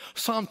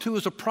 Psalm 2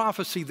 is a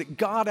prophecy that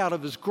God, out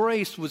of his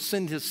grace, would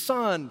send his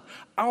Son,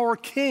 our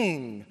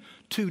King,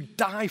 to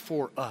die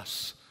for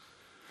us.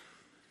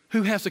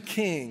 Who has a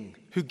king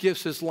who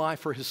gives his life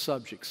for his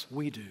subjects?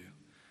 We do.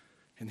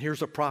 And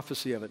here's a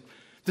prophecy of it.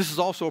 This is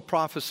also a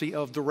prophecy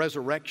of the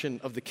resurrection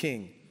of the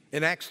King.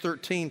 In Acts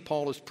 13,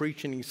 Paul is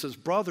preaching. He says,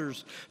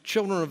 "Brothers,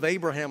 children of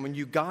Abraham, and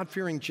you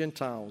God-fearing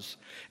Gentiles,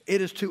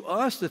 it is to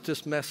us that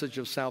this message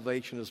of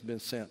salvation has been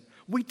sent.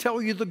 We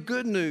tell you the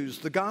good news,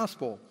 the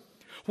gospel.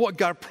 What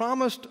God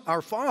promised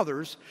our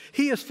fathers,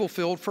 he has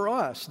fulfilled for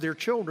us, their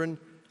children.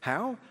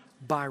 How?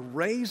 By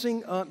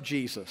raising up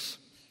Jesus.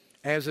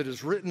 As it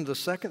is written in the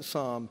second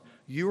Psalm,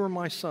 you are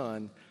my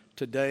son,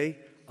 today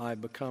I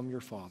become your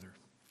father."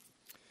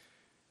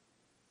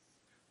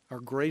 Our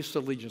greatest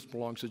allegiance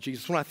belongs to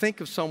Jesus. When I think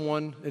of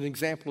someone, an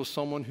example of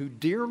someone who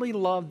dearly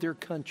loved their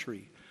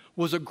country,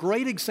 was a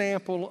great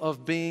example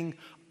of being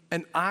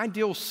an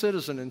ideal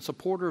citizen and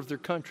supporter of their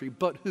country,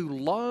 but who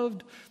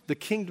loved the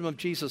kingdom of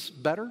Jesus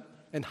better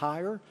and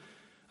higher,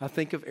 I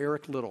think of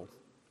Eric Liddell.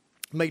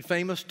 Made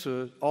famous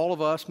to all of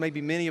us,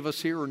 maybe many of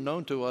us here are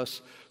known to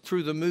us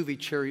through the movie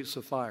Chariots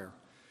of Fire.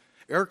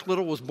 Eric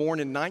Liddell was born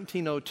in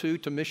 1902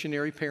 to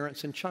missionary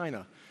parents in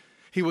China.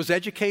 He was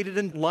educated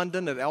in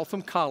London at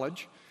Eltham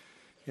College,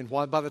 and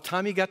by the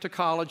time he got to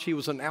college, he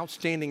was an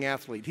outstanding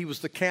athlete. He was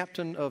the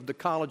captain of the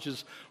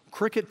college's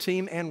cricket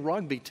team and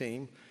rugby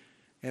team,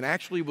 and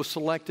actually was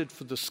selected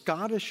for the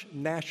Scottish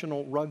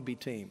national rugby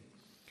team.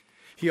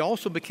 He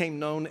also became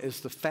known as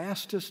the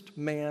fastest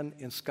man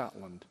in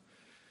Scotland.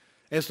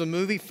 As the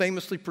movie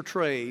famously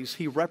portrays,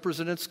 he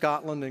represented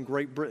Scotland and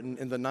Great Britain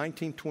in the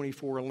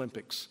 1924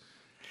 Olympics.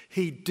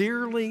 He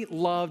dearly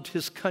loved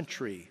his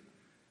country.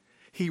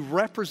 He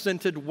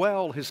represented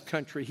well his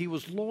country. He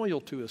was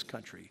loyal to his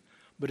country.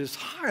 But his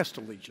highest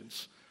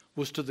allegiance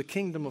was to the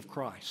kingdom of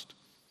Christ.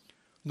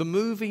 The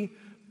movie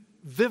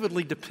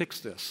vividly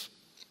depicts this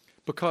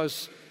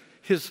because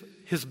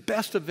his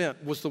best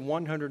event was the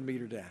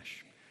 100-meter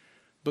dash.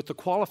 But the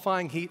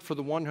qualifying heat for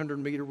the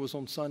 100-meter was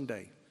on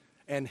Sunday.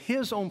 And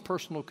his own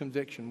personal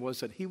conviction was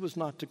that he was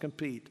not to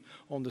compete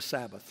on the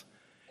Sabbath.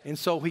 And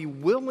so he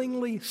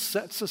willingly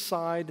sets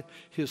aside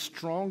his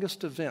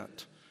strongest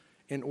event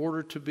in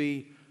order to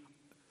be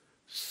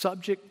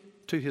subject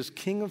to his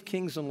King of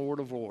Kings and Lord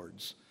of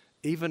Lords,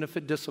 even if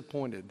it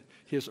disappointed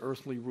his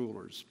earthly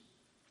rulers.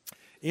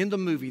 In the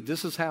movie,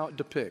 this is how it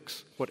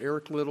depicts what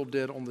Eric Liddell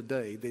did on the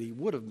day that he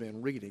would have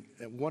been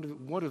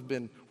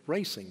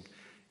racing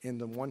in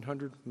the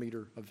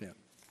 100-meter event.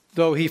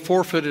 Though he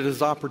forfeited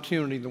his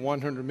opportunity in the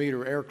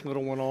 100-meter, Eric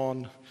Liddell went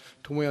on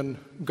to win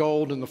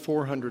gold in the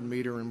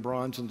 400-meter and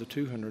bronze in the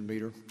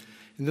 200-meter.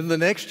 And then the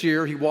next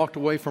year, he walked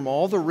away from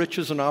all the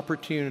riches and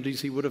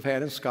opportunities he would have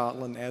had in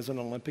Scotland as an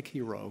Olympic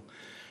hero.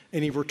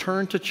 And he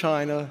returned to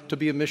China to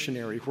be a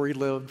missionary, where he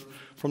lived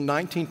from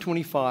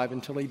 1925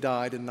 until he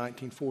died in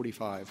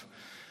 1945.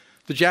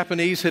 The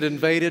Japanese had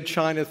invaded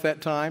China at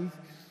that time,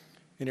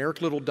 and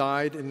Eric Liddell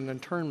died in an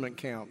internment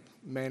camp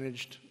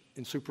managed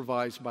and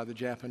supervised by the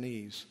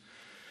Japanese.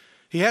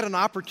 He had an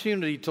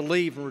opportunity to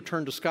leave and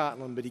return to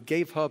Scotland, but he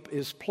gave up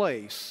his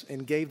place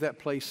and gave that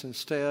place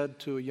instead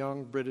to a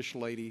young British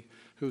lady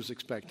who was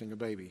expecting a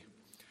baby.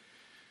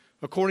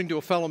 According to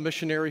a fellow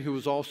missionary who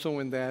was also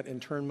in that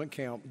internment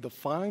camp, the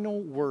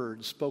final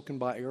words spoken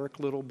by Eric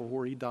Liddell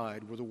before he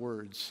died were the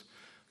words,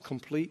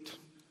 complete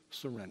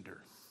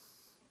surrender.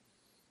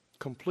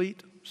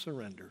 Complete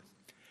surrender.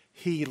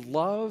 He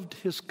loved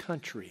his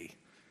country.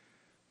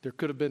 There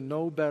could have been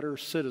no better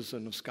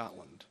citizen of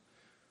Scotland,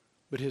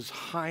 but his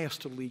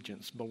highest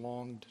allegiance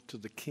belonged to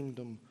the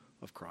kingdom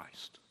of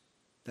Christ.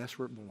 That's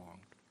where it belonged.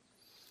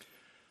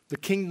 The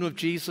kingdom of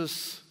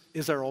Jesus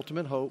is our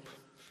ultimate hope.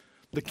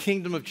 The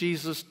kingdom of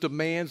Jesus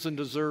demands and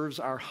deserves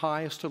our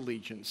highest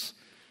allegiance.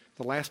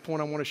 The last point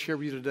I want to share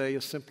with you today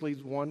is simply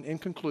one in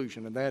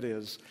conclusion, and that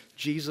is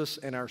Jesus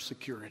and our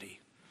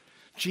security.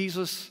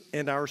 Jesus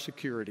and our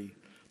security.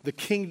 The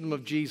kingdom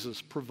of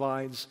Jesus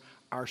provides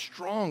our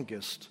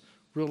strongest,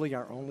 really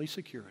our only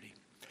security.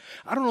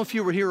 I don't know if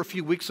you were here a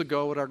few weeks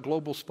ago at our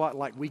Global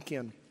Spotlight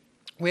Weekend.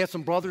 We had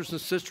some brothers and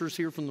sisters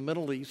here from the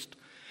Middle East.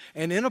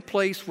 And in a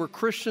place where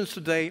Christians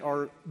today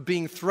are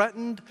being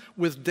threatened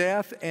with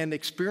death and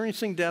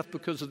experiencing death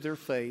because of their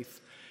faith,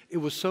 it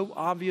was so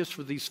obvious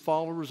for these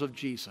followers of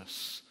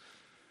Jesus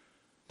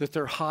that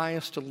their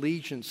highest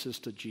allegiance is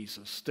to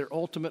Jesus. Their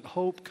ultimate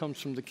hope comes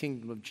from the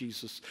kingdom of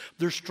Jesus.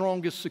 Their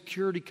strongest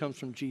security comes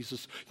from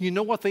Jesus. You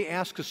know what they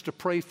asked us to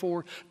pray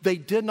for? They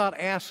did not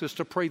ask us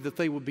to pray that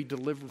they would be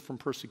delivered from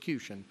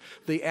persecution.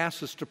 They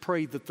asked us to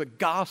pray that the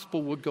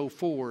gospel would go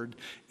forward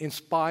in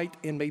spite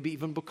and maybe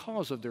even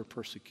because of their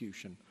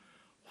persecution.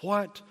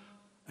 What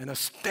an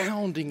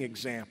astounding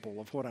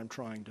example of what I'm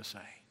trying to say.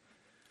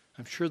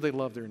 I'm sure they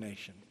love their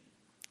nation,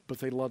 but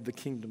they love the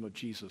kingdom of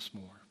Jesus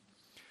more.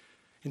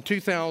 In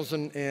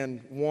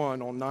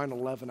 2001, on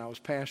 9/11, I was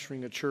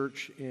pastoring a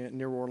church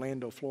near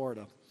Orlando,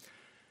 Florida.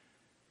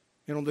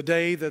 And on the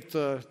day that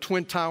the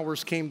Twin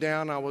Towers came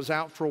down, I was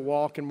out for a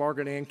walk, and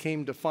Margaret Ann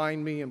came to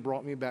find me and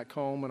brought me back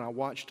home, and I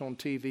watched on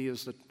TV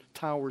as the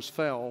towers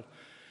fell.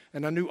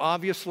 And I knew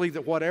obviously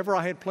that whatever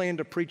I had planned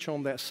to preach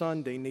on that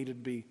Sunday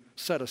needed to be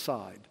set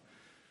aside.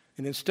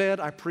 And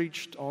instead, I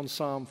preached on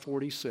Psalm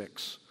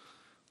 46.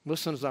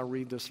 Listen as I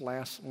read this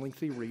last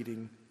lengthy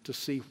reading to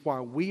see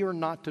why we are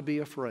not to be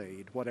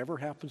afraid, whatever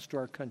happens to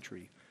our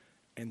country,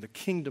 and the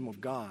kingdom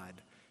of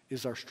God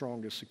is our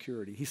strongest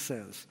security. He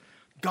says,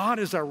 God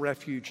is our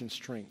refuge and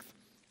strength,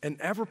 an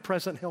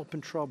ever-present help in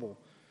trouble.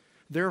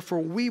 Therefore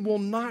we will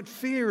not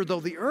fear,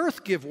 though the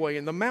earth give way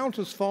and the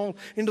mountains fall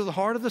into the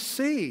heart of the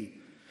sea.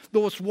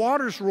 Though its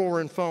waters roar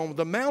and foam,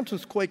 the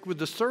mountains quake with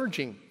the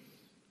surging.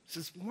 He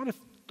says, what if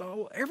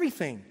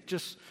everything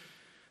just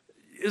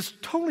is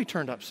totally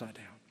turned upside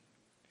down?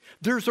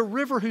 There's a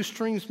river whose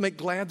streams make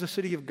glad the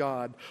city of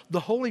God, the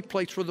holy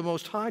place where the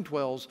Most High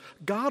dwells.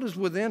 God is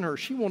within her.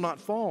 She will not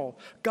fall.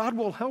 God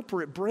will help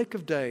her at break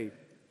of day.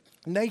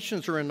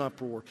 Nations are in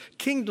uproar.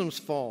 Kingdoms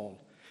fall.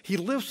 He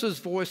lifts his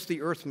voice,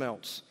 the earth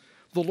melts.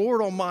 The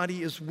Lord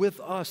Almighty is with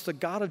us. The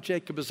God of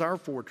Jacob is our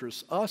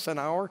fortress. Us and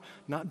our,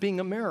 not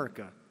being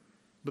America,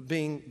 but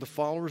being the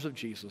followers of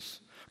Jesus.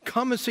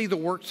 Come and see the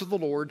works of the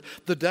Lord,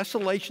 the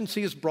desolations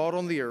he has brought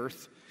on the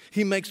earth.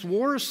 He makes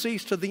wars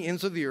cease to the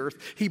ends of the earth.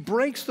 He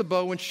breaks the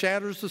bow and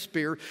shatters the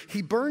spear.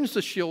 He burns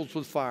the shields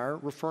with fire,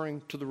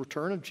 referring to the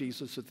return of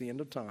Jesus at the end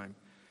of time.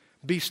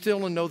 Be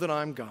still and know that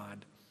I'm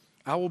God.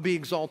 I will be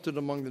exalted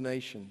among the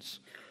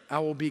nations. I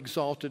will be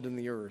exalted in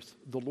the earth.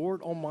 The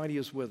Lord Almighty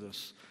is with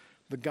us.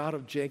 The God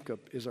of Jacob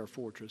is our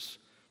fortress.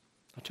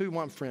 I'll tell you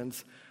what,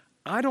 friends,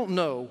 I don't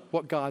know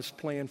what God's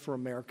plan for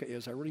America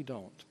is. I really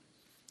don't.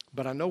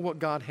 But I know what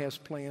God has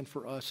planned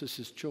for us as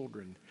his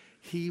children.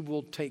 He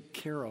will take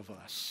care of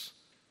us.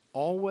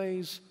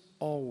 Always,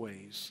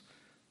 always,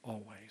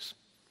 always.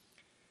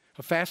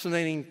 A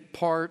fascinating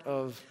part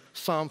of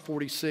Psalm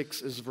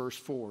 46 is verse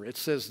 4. It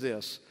says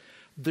this,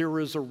 there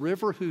is a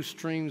river whose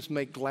streams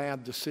make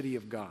glad the city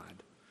of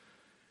God.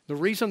 The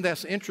reason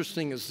that's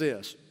interesting is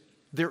this.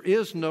 There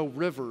is no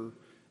river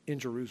in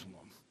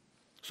Jerusalem.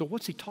 So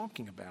what's he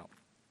talking about?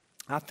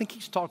 I think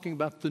he's talking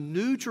about the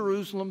new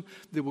Jerusalem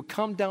that will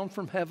come down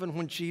from heaven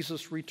when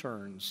Jesus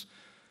returns.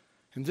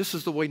 And this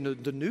is the way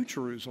the new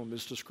Jerusalem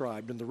is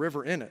described, and the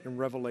river in it in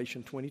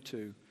Revelation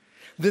 22.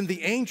 Then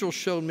the angel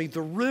showed me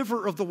the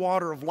river of the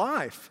water of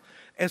life,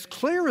 as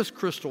clear as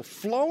crystal,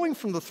 flowing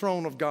from the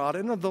throne of God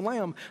and of the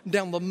Lamb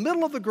down the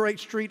middle of the great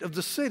street of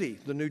the city,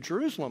 the New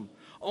Jerusalem.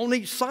 On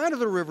each side of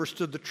the river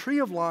stood the tree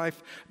of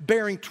life,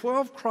 bearing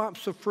 12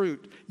 crops of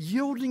fruit,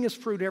 yielding its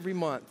fruit every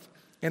month.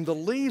 And the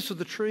leaves of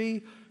the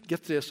tree,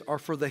 get this, are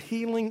for the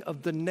healing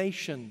of the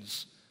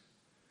nations.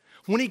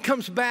 When he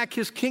comes back,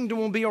 his kingdom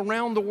will be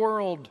around the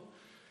world.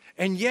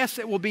 And yes,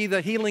 it will be the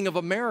healing of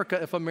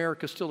America if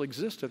America still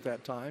exists at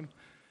that time.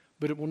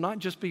 But it will not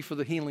just be for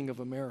the healing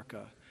of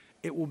America.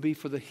 It will be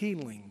for the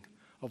healing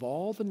of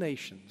all the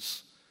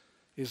nations,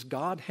 as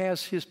God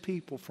has his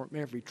people from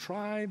every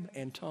tribe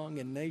and tongue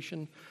and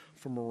nation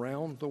from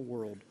around the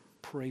world.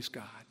 Praise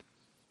God.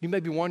 You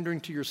may be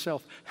wondering to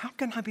yourself, how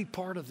can I be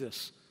part of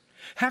this?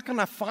 How can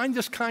I find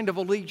this kind of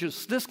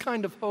allegiance, this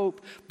kind of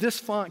hope,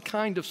 this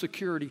kind of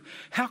security?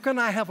 How can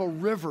I have a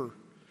river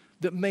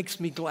that makes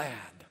me glad?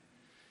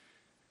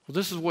 Well,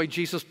 this is the way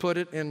Jesus put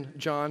it in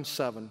John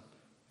 7.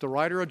 The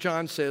writer of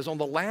John says, on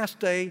the last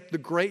day, the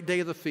great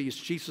day of the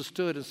feast, Jesus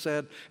stood and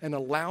said in a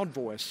loud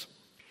voice,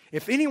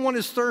 if anyone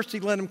is thirsty,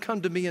 let him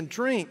come to me and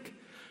drink.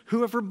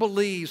 Whoever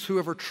believes,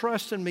 whoever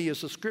trusts in me,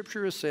 as the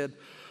scripture has said,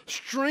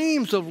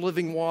 streams of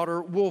living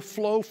water will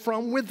flow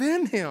from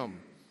within him.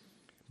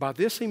 By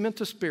this he meant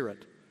the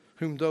Spirit,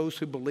 whom those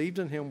who believed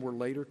in him were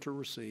later to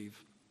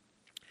receive.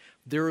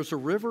 There is a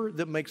river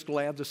that makes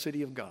glad the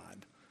city of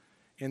God,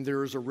 and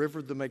there is a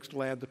river that makes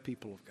glad the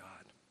people of God.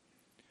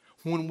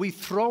 When we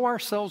throw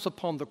ourselves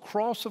upon the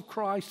cross of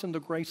Christ and the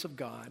grace of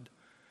God,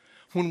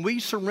 when we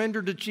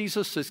surrender to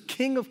Jesus as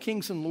King of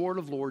Kings and Lord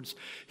of Lords,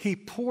 he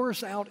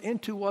pours out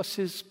into us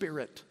his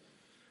Spirit.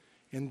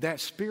 And that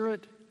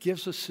Spirit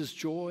gives us his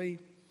joy,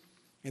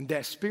 and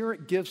that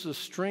Spirit gives us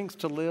strength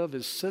to live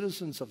as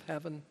citizens of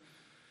heaven.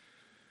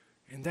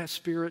 And that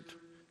Spirit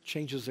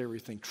changes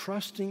everything.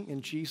 Trusting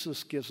in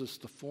Jesus gives us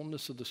the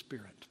fullness of the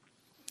Spirit.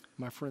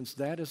 My friends,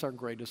 that is our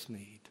greatest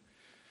need.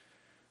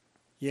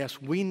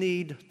 Yes, we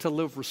need to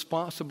live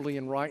responsibly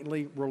and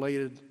rightly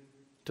related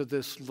to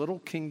this little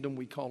kingdom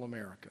we call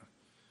America.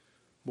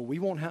 But we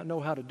won't know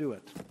how to do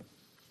it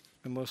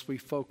unless we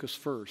focus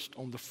first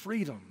on the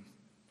freedom,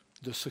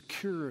 the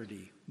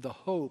security, the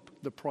hope,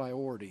 the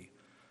priority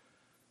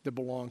that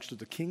belongs to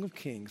the King of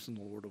Kings and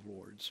the Lord of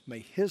Lords. May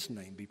his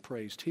name be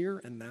praised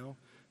here and now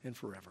and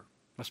forever.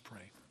 Let's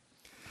pray.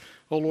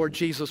 Oh Lord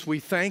Jesus,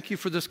 we thank you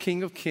for this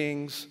King of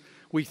Kings.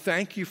 We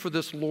thank you for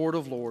this Lord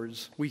of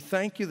Lords. We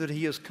thank you that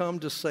he has come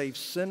to save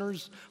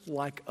sinners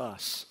like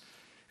us.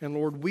 And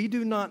Lord, we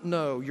do not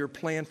know your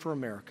plan for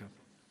America.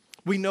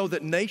 We know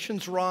that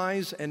nations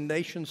rise and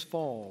nations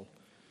fall,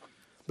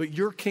 but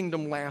your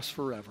kingdom lasts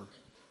forever.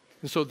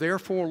 And so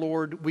therefore,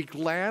 Lord, we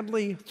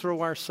gladly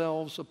throw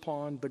ourselves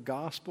upon the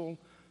gospel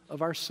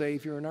of our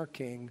Savior and our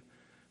King.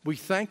 We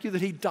thank you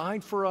that he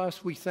died for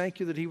us. We thank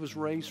you that he was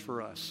raised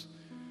for us.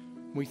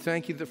 We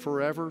thank you that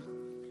forever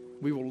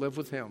we will live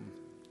with him.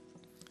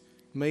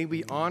 May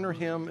we honor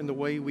him in the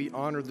way we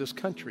honor this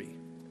country.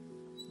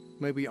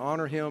 May we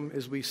honor him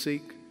as we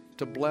seek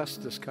to bless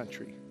this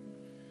country.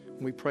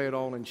 We pray it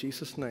all in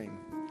Jesus' name.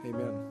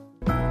 Amen.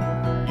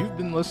 You've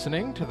been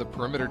listening to the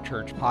Perimeter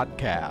Church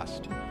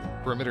podcast.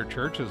 Perimeter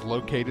Church is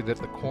located at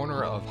the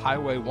corner of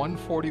Highway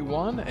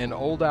 141 and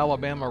Old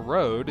Alabama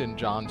Road in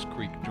Johns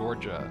Creek,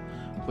 Georgia.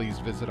 Please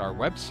visit our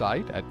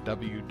website at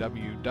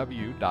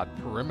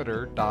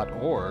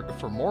www.perimeter.org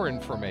for more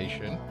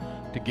information,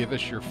 to give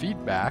us your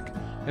feedback,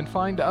 and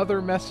find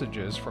other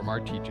messages from our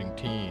teaching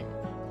team.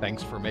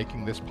 Thanks for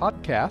making this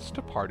podcast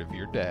a part of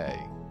your day.